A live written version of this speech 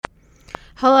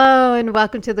Hello and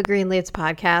welcome to the Green Leads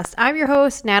Podcast. I'm your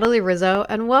host, Natalie Rizzo,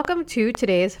 and welcome to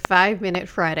today's 5-Minute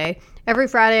Friday. Every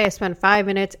Friday, I spend 5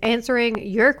 minutes answering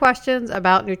your questions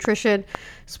about nutrition,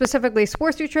 specifically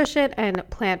sports nutrition and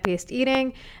plant-based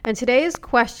eating. And today's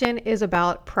question is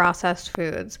about processed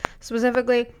foods,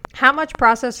 specifically how much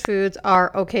processed foods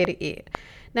are okay to eat.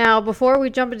 Now, before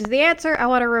we jump into the answer, I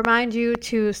want to remind you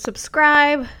to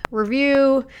subscribe,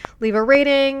 review, leave a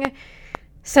rating,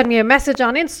 send me a message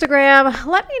on Instagram.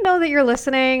 Let me know that you're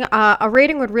listening. A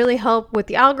rating would really help with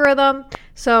the algorithm.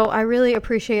 So I really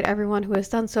appreciate everyone who has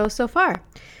done so far.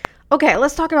 Okay,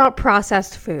 let's talk about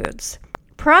processed foods.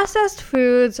 Processed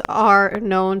foods are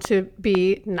known to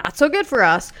be not so good for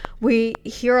us. We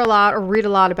hear a lot or read a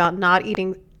lot about not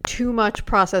eating too much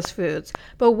processed foods.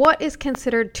 But what is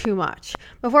considered too much?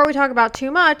 Before we talk about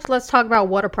too much, let's talk about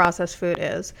what a processed food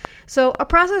is. So a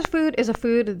processed food is a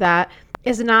food that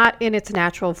is not in its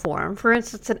natural form. For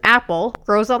instance, an apple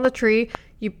grows on the tree,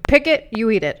 you pick it,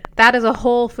 you eat it. That is a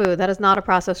whole food. That is not a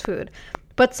processed food.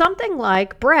 But something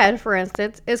like bread, for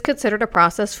instance, is considered a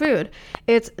processed food.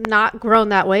 It's not grown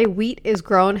that way. Wheat is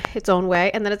grown its own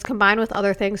way, and then it's combined with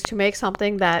other things to make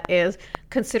something that is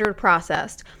considered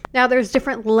processed. Now, there's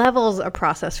different levels of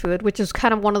processed food, which is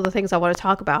kind of one of the things I want to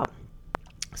talk about.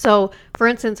 So, for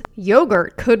instance,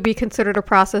 yogurt could be considered a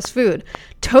processed food.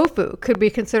 Tofu could be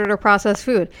considered a processed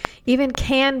food. Even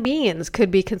canned beans could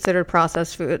be considered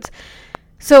processed foods.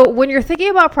 So when you're thinking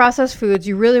about processed foods,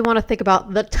 you really want to think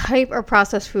about the type of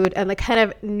processed food and the kind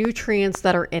of nutrients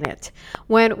that are in it.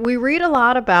 When we read a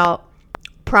lot about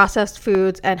processed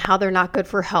foods and how they're not good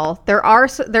for health, there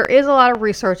is a lot of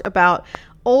research about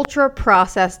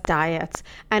ultra-processed diets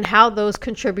and how those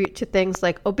contribute to things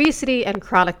like obesity and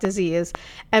chronic disease.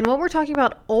 And when we're talking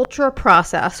about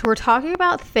ultra-processed, we're talking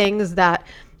about things that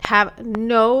have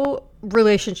no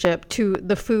relationship to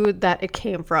the food that it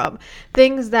came from.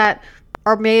 Things that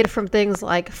are made from things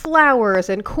like flours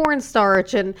and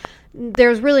cornstarch, and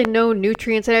there's really no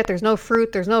nutrients in it. There's no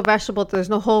fruit, there's no vegetable, there's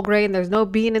no whole grain, there's no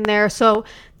bean in there. So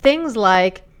things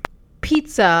like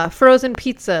pizza, frozen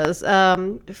pizzas,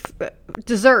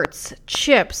 desserts,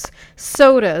 chips,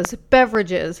 sodas,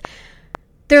 beverages.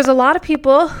 There's a lot of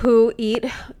people who eat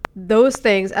those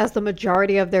things as the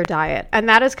majority of their diet, and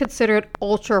that is considered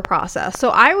ultra processed. So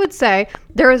I would say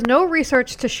there is no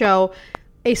research to show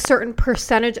a certain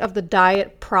percentage of the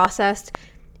diet processed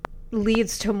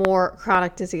leads to more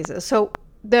chronic diseases. So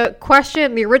the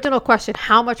original question,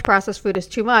 how much processed food is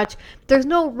too much? There's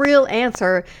no real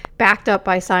answer backed up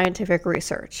by scientific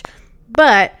research.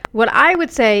 But what I would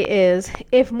say is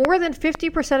if more than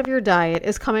 50% of your diet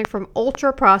is coming from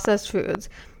ultra processed foods,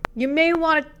 you may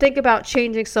want to think about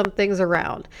changing some things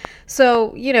around.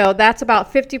 So, that's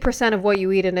about 50% of what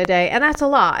you eat in a day. And that's a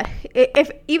lot.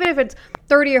 Even if it's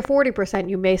 30 or 40%,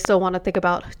 you may still want to think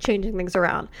about changing things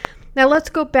around. Now let's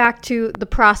go back to the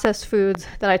processed foods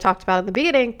that I talked about in the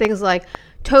beginning, things like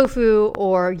tofu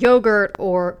or yogurt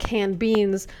or canned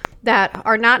beans that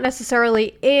are not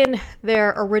necessarily in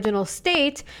their original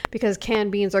state because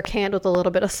canned beans are canned with a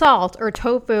little bit of salt, or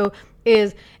tofu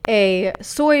is a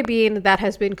soybean that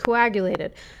has been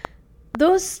coagulated.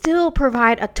 Those still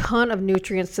provide a ton of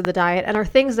nutrients to the diet and are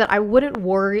things that I wouldn't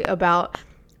worry about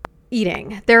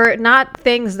eating. They're not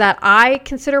things that I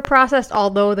consider processed,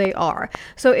 although they are.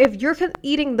 So if you're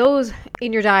eating those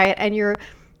in your diet and you're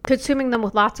consuming them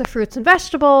with lots of fruits and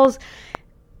vegetables,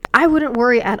 I wouldn't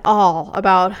worry at all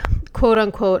about quote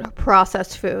unquote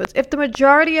processed foods. If the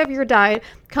majority of your diet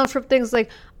comes from things like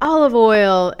olive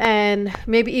oil and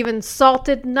maybe even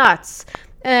salted nuts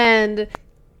and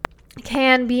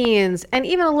canned beans and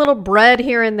even a little bread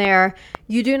here and there,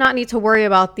 you do not need to worry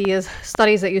about these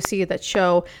studies that you see that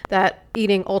show that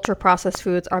eating ultra processed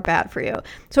foods are bad for you.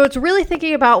 So it's really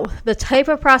thinking about the type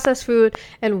of processed food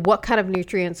and what kind of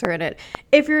nutrients are in it.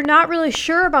 If you're not really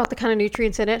sure about the kind of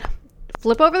nutrients in it,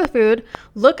 flip over the food,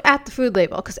 look at the food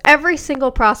label, because every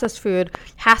single processed food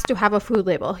has to have a food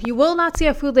label. You will not see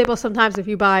a food label sometimes if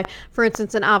you buy, for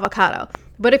instance, an avocado.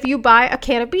 But if you buy a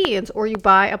can of beans or you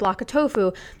buy a block of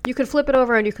tofu, you can flip it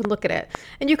over and you can look at it.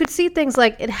 And you can see things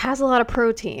like it has a lot of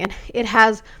protein. It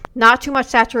has not too much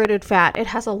saturated fat. It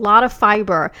has a lot of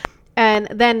fiber. And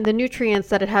then the nutrients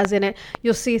that it has in it,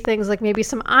 you'll see things like maybe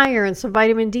some iron, some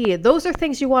vitamin D. Those are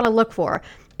things you want to look for.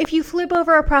 If you flip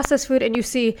over a processed food and you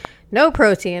see no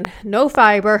protein, no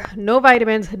fiber, no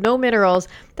vitamins, no minerals,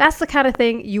 that's the kind of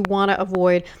thing you want to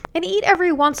avoid and eat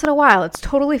every once in a while. It's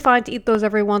totally fine to eat those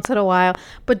every once in a while,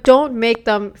 but don't make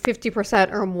them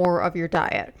 50% or more of your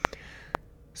diet.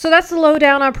 So that's the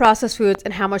lowdown on processed foods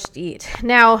and how much to eat.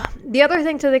 Now, the other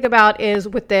thing to think about is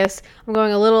with this, I'm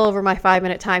going a little over my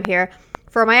 5-minute time here.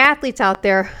 for my athletes out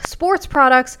there, sports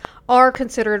products are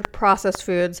considered processed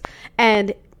foods,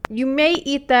 and you may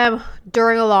eat them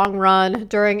during a long run,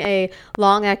 during a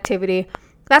long activity.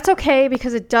 That's okay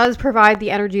because it does provide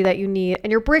the energy that you need,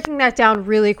 and you're breaking that down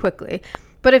really quickly.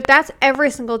 But if that's every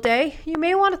single day, you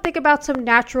may want to think about some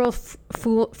natural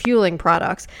fueling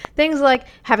products. Things like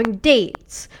having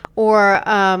dates or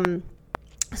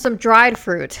some dried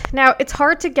fruit. Now, it's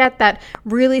hard to get that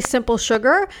really simple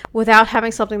sugar without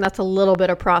having something that's a little bit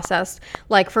of processed.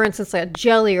 Like, for instance, like a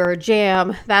jelly or a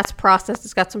jam, that's processed.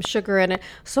 It's got some sugar in it,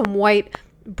 some white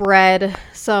bread,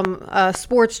 some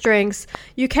sports drinks.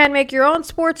 You can make your own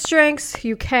sports drinks.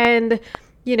 You can,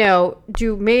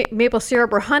 do maple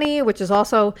syrup or honey, which is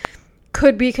also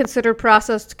could be considered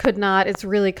processed, could not. It's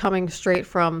really coming straight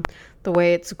from the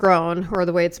way it's grown or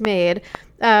the way it's made.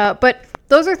 But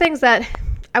those are things that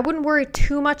I wouldn't worry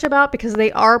too much about because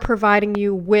they are providing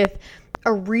you with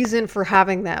a reason for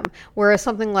having them. Whereas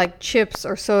something like chips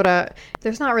or soda,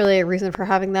 there's not really a reason for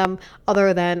having them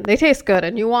other than they taste good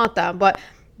and you want them. But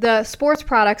the sports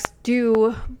products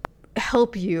do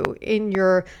help you in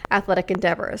your athletic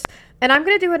endeavors. And I'm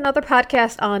going to do another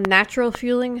podcast on natural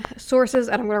fueling sources,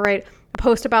 and I'm going to write a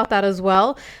post about that as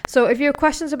well. So if you have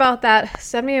questions about that,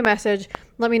 send me a message.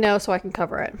 Let me know so I can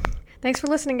cover it. Thanks for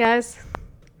listening, guys.